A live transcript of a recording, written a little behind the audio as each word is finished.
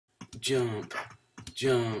Jump.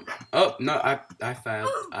 Jump. Oh, no, I failed.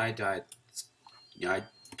 I died. Yeah, I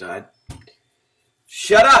died.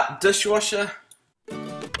 Shut up, dishwasher!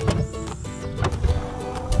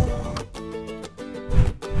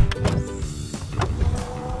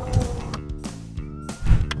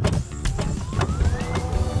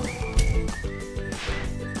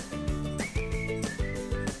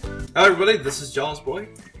 Hello everybody, this is Joel's Boy,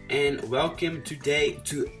 and welcome today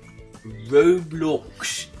to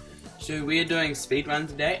Roblox. So we're doing speedrun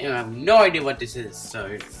today, and I have no idea what this is,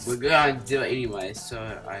 so we're going to do it anyway. So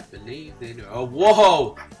I believe they do. Oh,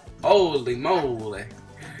 whoa! Holy moly!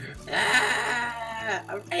 Ah!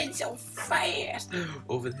 I ran so fast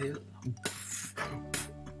over the hill,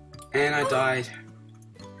 and I died.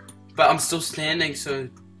 But I'm still standing, so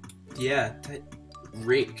yeah,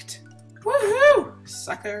 wrecked. Woohoo!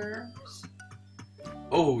 Suckers!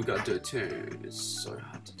 Oh, we gotta do a turn. It's so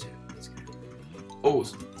hard to turn. Let's go. Oh,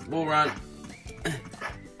 we'll run.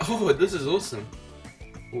 Oh, this is awesome.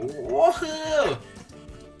 Woohoo!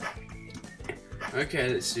 Okay,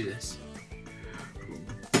 let's do this.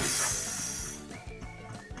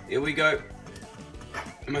 Here we go.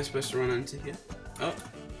 Am I supposed to run into here? Oh,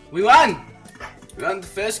 we won! We won the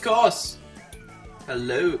first course.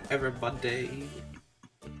 Hello, everybody.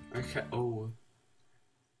 Okay, oh.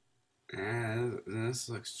 This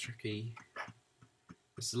looks tricky.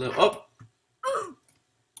 It's a little. Oh!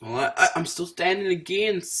 Well, I'm still standing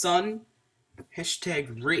again, son.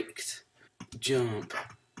 Hashtag wrecked. Jump.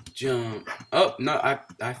 Jump. Oh, no,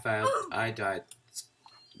 I failed. I died.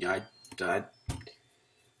 Yeah, I died.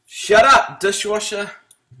 Shut up, dishwasher!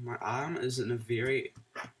 My arm is in a very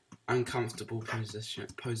uncomfortable position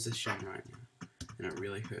right now. And it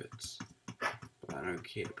really hurts. But I don't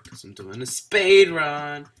care because I'm doing a speed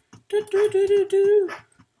run.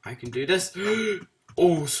 I can do this.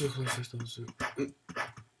 Oh, so close.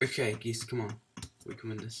 Okay, geese, come on. We can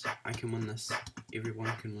win this. I can win this.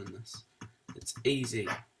 Everyone can win this. It's easy.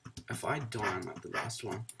 If I die, I'm at the last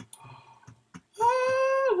one.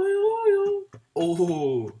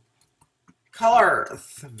 Oh, color.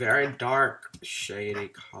 Very dark, shady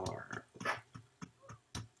color.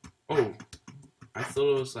 Oh, I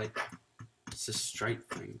thought it was like it's a straight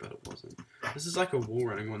thing, but it wasn't. This is like a wall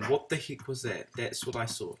running one. What the heck was that? That's what I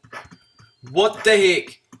saw. What the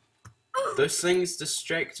heck? Those things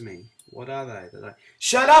distract me. What are they? They're like,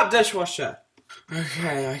 shut up, dishwasher!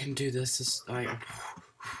 Okay, I can do this.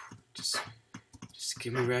 Just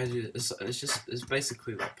get me ready to do this. It's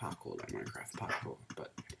basically like parkour, like Minecraft parkour,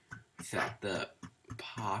 but without the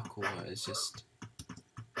parkour, it's just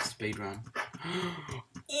speedrun.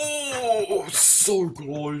 Oh, so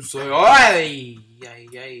close. Ay,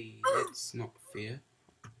 that's not fair.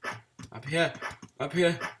 Up here.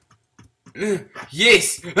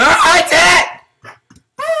 Yes! I did it!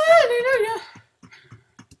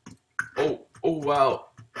 Hallelujah! Oh,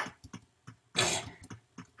 wow.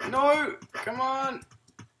 No, come on.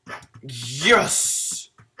 Yes!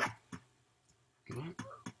 What?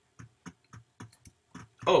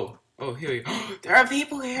 Oh, here we go. There are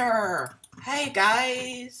people here! Hey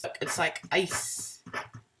guys! Look, it's like ice.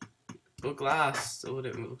 Or glass. Or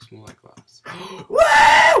whatever, it looks more like glass. Woo!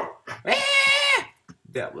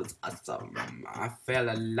 That was awesome. I fell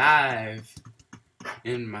alive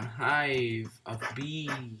in my hive of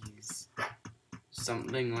bees.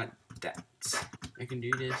 Something like that. I can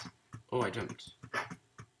do this. Oh, I jumped.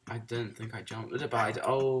 I didn't think I jumped.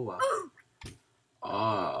 Oh, wow.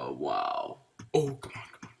 Oh, wow. Oh, come on.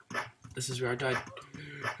 This is where I died.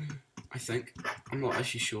 I think. I'm not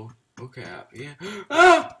actually sure. Okay, up here.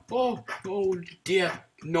 Ah! Oh dear.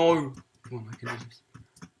 No. Come on, I can do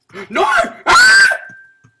this. No! Ah!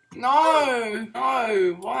 No!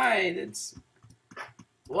 Why?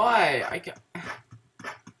 Why? I can't.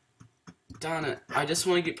 Darn it. I just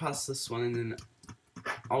want to get past this one and then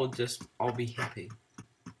I'll be happy.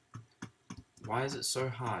 Why is it so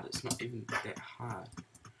hard? It's not even that hard.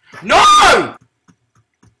 No!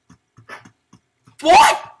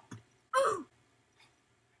 What?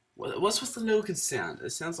 What's with the little sound?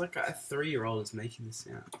 It sounds like a 3-year-old is making the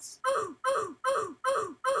sounds.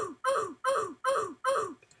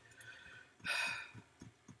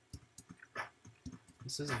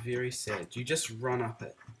 This is very sad. You just run up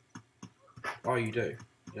it. Oh, you do.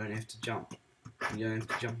 You don't have to jump. You don't have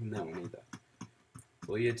to jump in that one either.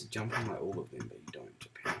 Well, you had to jump in like all of them, but you don't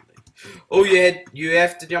apparently. Oh, you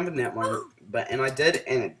have to jump in that one, and I did,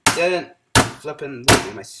 and it didn't flipping look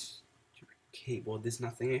at my stupid keyboard. There's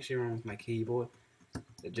nothing actually wrong with my keyboard.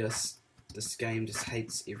 This game just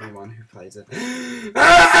hates everyone who plays it.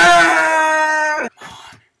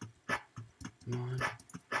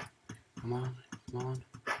 Come on.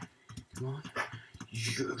 Come on.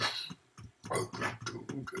 Yes. I can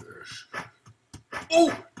do this.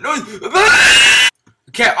 Oh, no.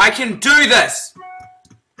 Okay, I can do this.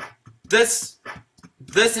 This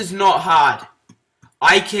is not hard.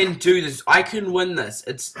 I can do this. I can win this.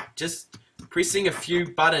 It's just pressing a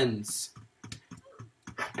few buttons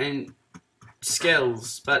and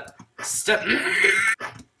skills, but step.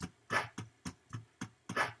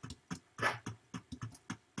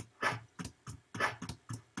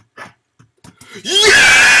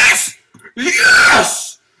 Yes!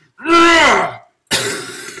 Yes!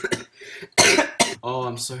 Oh,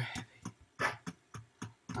 I'm so happy.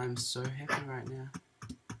 I'm so happy right now.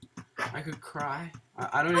 I could cry.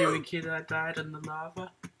 I don't even care that I died in the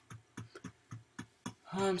lava.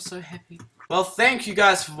 Oh, I'm so happy. Well, thank you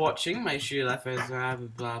guys for watching. Make sure you like,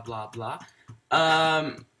 subscribe, blah blah blah.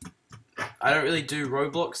 I don't really do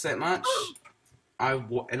Roblox that much.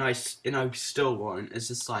 And I still won't. It's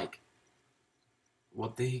just like,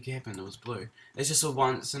 what the heck happened? It was blue. It's just a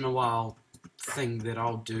once in a while thing that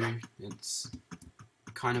I'll do. It's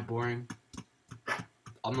kind of boring.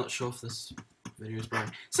 I'm not sure if this video is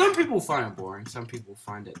boring. Some people find it boring. Some people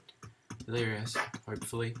find it hilarious.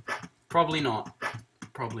 Hopefully, probably not.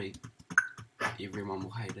 Probably everyone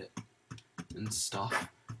will hate it and stuff.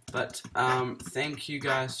 But thank you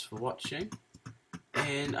guys for watching.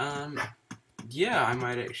 And yeah, I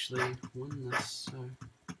might actually win this. So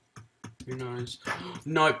who knows?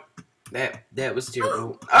 Nope. That was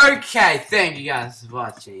terrible. Okay, thank you guys for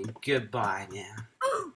watching. Goodbye now.